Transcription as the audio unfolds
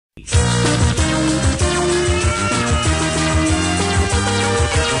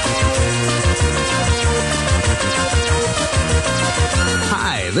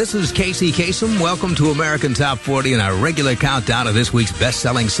This is Casey Kasem. Welcome to American Top 40 and our regular countdown of this week's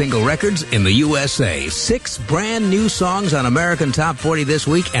best-selling single records in the USA. 6 brand new songs on American Top 40 this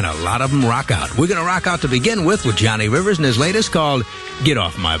week, and a lot of them rock out. We're going to rock out to begin with Johnny Rivers and his latest called Get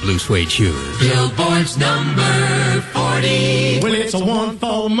Off My Blue Suede Shoes. Billboard's number 40. Well, it's a one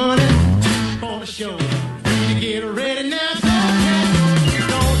for the money, two for the show. You get ready now,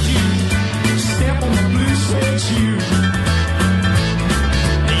 don't you step on the blue suede shoes.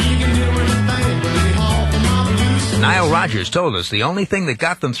 Nile Rodgers told us the only thing that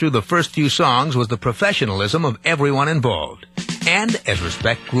got them through the first few songs was the professionalism of everyone involved. And as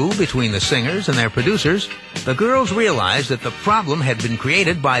respect grew between the singers and their producers, the girls realized that the problem had been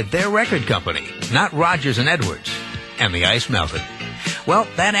created by their record company, not Rodgers and Edwards. And the ice melted. Well,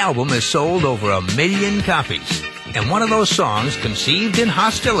 that album has sold over 1 million copies. And one of those songs, conceived in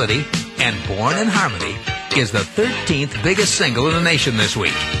hostility and born in harmony, is the 13th biggest single in the nation this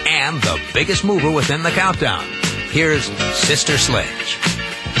week, and the biggest mover within the countdown. Here's Sister Sledge.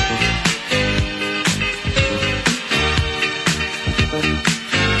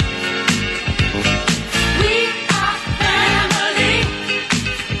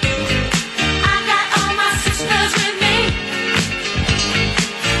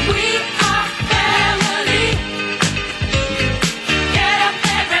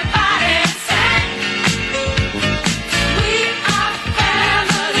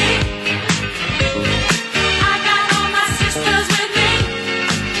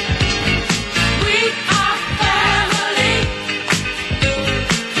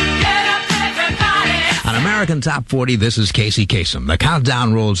 American Top 40, this is Casey Kasem. The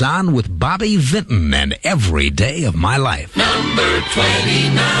countdown rolls on with Bobby Vinton and Every Day of My Life. Number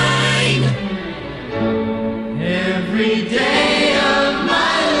 29. Every day of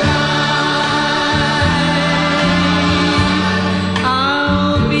my life,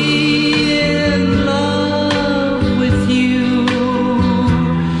 I'll be in love with you.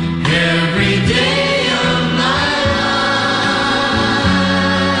 Every day of my life,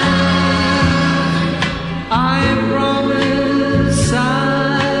 I promise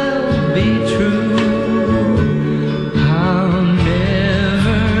I'll be true. I'll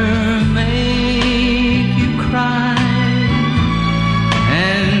never make you cry.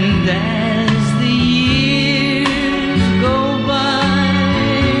 And as the years go by,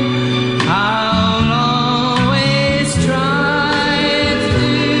 I'll always try to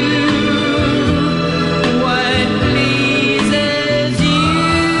do what pleases you.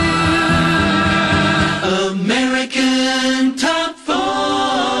 American Top 40.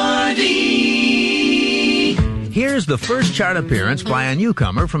 Here's the first chart appearance by a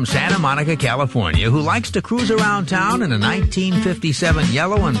newcomer from Santa Monica, California, who likes to cruise around town in a 1957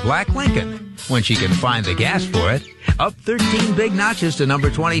 yellow and black Lincoln, when she can find the gas for it. Up 13 big notches to number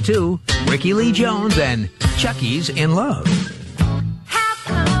 22, Ricky Lee Jones and Chucky's in Love. How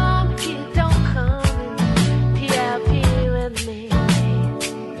come you don't come and PLP with me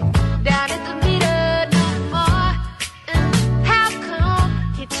down at the meter no more? And how come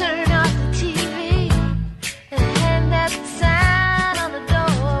you turn off the TV and hand that sign on the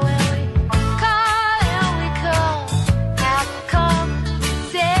door when we call and we call? How come you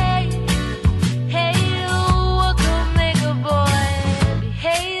say, hey, what could make a boy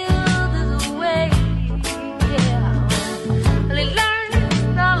behave this way? Yeah. Well, he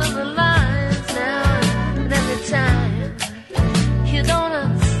learned all of the lines now, and every time he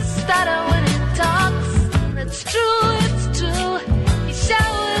don't stutter when he talks. It's true, it's true. He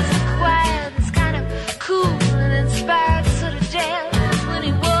shows a quiet that's kind of cool and inspired sort of jazz when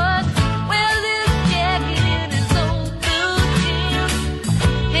he was. Well, this jacket in his old blue jeans.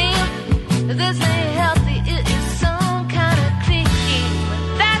 Him, this ain't healthy. It is some kind of clean. But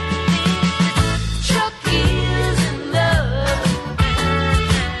that means Chucky is in love.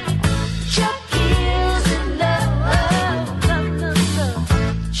 Chucky is in love.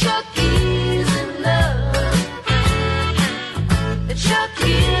 Chucky's in love.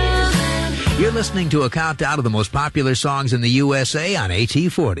 Chucky's in. You're listening to a countdown of the most popular songs in the USA on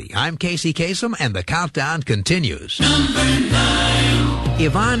AT40. I'm Casey Kasem, and the countdown continues.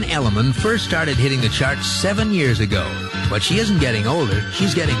 Yvonne Elliman first started hitting the charts 7 years ago, but she isn't getting older,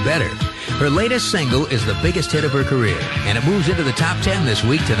 she's getting better. Her latest single is the biggest hit of her career, and it moves into the top 10 this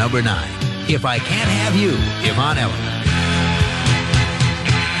week to number 9. If I Can't Have You, Yvonne Elliman.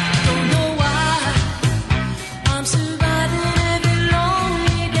 Don't know why I'm surviving every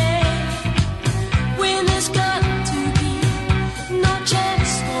lonely day when there's got to be no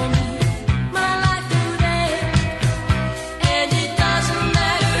chance for me. My life today, and it doesn't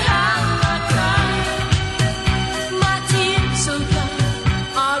matter how I cry. My tears so dry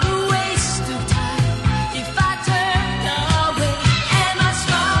are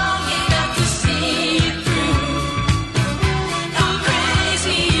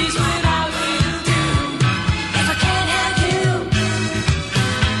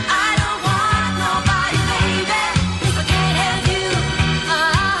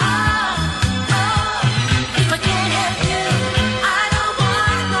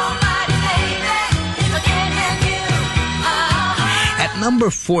number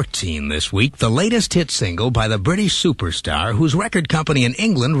 14 this week, the latest hit single by the British superstar whose record company in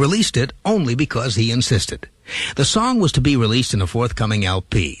England released it only because he insisted. The song was to be released in a forthcoming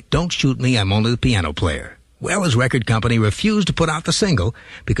LP, Don't Shoot Me, I'm Only the Piano Player. Well, his record company refused to put out the single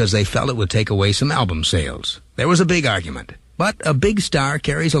because they felt it would take away some album sales. There was a big argument. But a big star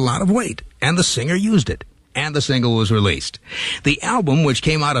carries a lot of weight, and the singer used it. And the single was released. The album, which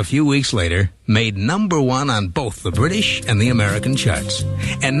came out a few weeks later, made number 1 on both the British and the American charts.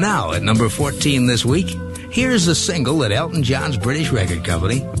 And now, at number 14 this week, here's the single that Elton John's British record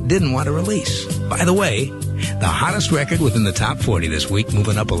company didn't want to release. By the way, the hottest record within the top 40 this week,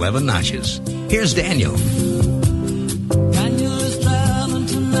 moving up 11 notches. Here's Daniel. Daniel is traveling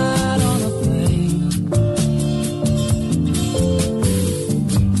tonight on a plane.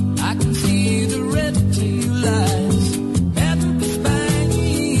 I can see the red tail lights at the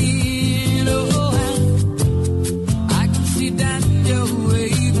Spain. Oh, I can see Daniel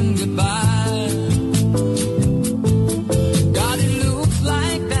waving goodbye. God, it looks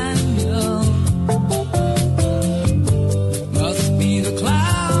like Daniel must be the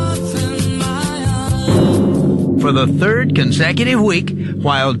clouds in my eyes. For the third consecutive week,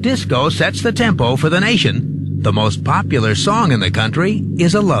 while disco sets the tempo for the nation, the most popular song in the country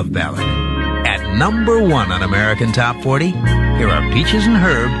is a love ballad. At number 1 on American Top 40, here are Peaches and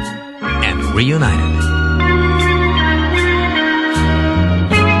Herb and Reunited.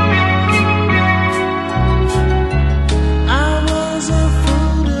 I was a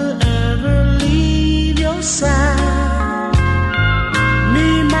fool to ever leave your side.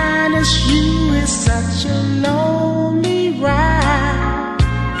 Me minus you is such a lonely ride.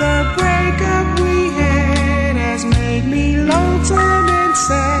 The breakup we had has made me lonesome and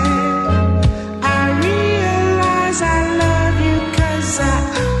sad. I realize I love you 'cause I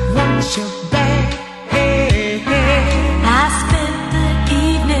want you back. I spent the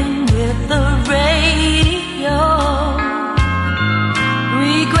evening with the radio.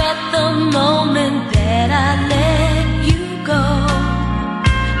 Regret the moment that I let you go.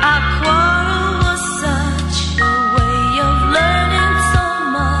 Our quarrel was such a way of learning so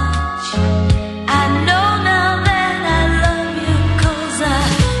much. I know now that I love you 'cause I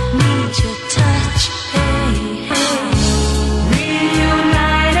need your touch. Hey, hey.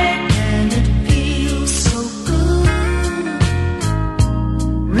 Reunited and it feels so good.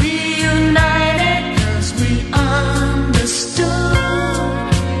 Reunited 'cause we understood.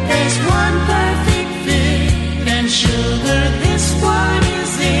 There's one perfect fit and sugar, this one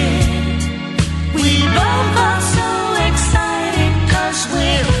is it. We both are so excited 'cause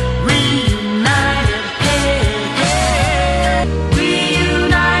we're reunited. Hey, hey.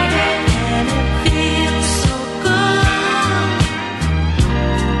 Reunited and it feels so good.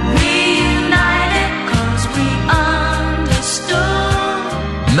 Reunited 'cause we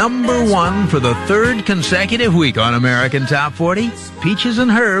understood. Number 1 for the third consecutive week on American Top 40, Peaches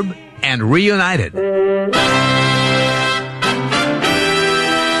and Herb and Reunited.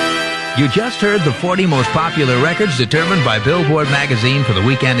 You just heard the 40 most popular records determined by Billboard magazine for the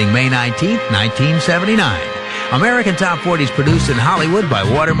week ending May 19th, 1979. American Top 40 is produced in Hollywood by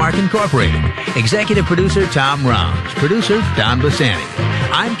Watermark Incorporated. Executive producer Tom Rounds. Producer Don Bassani.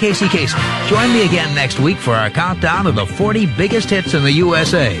 I'm Casey Kasem. Join me again next week for our countdown of the 40 biggest hits in the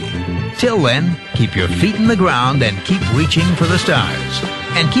USA. Till then, keep your feet in the ground and keep reaching for the stars.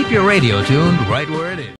 And keep your radio tuned right where it is.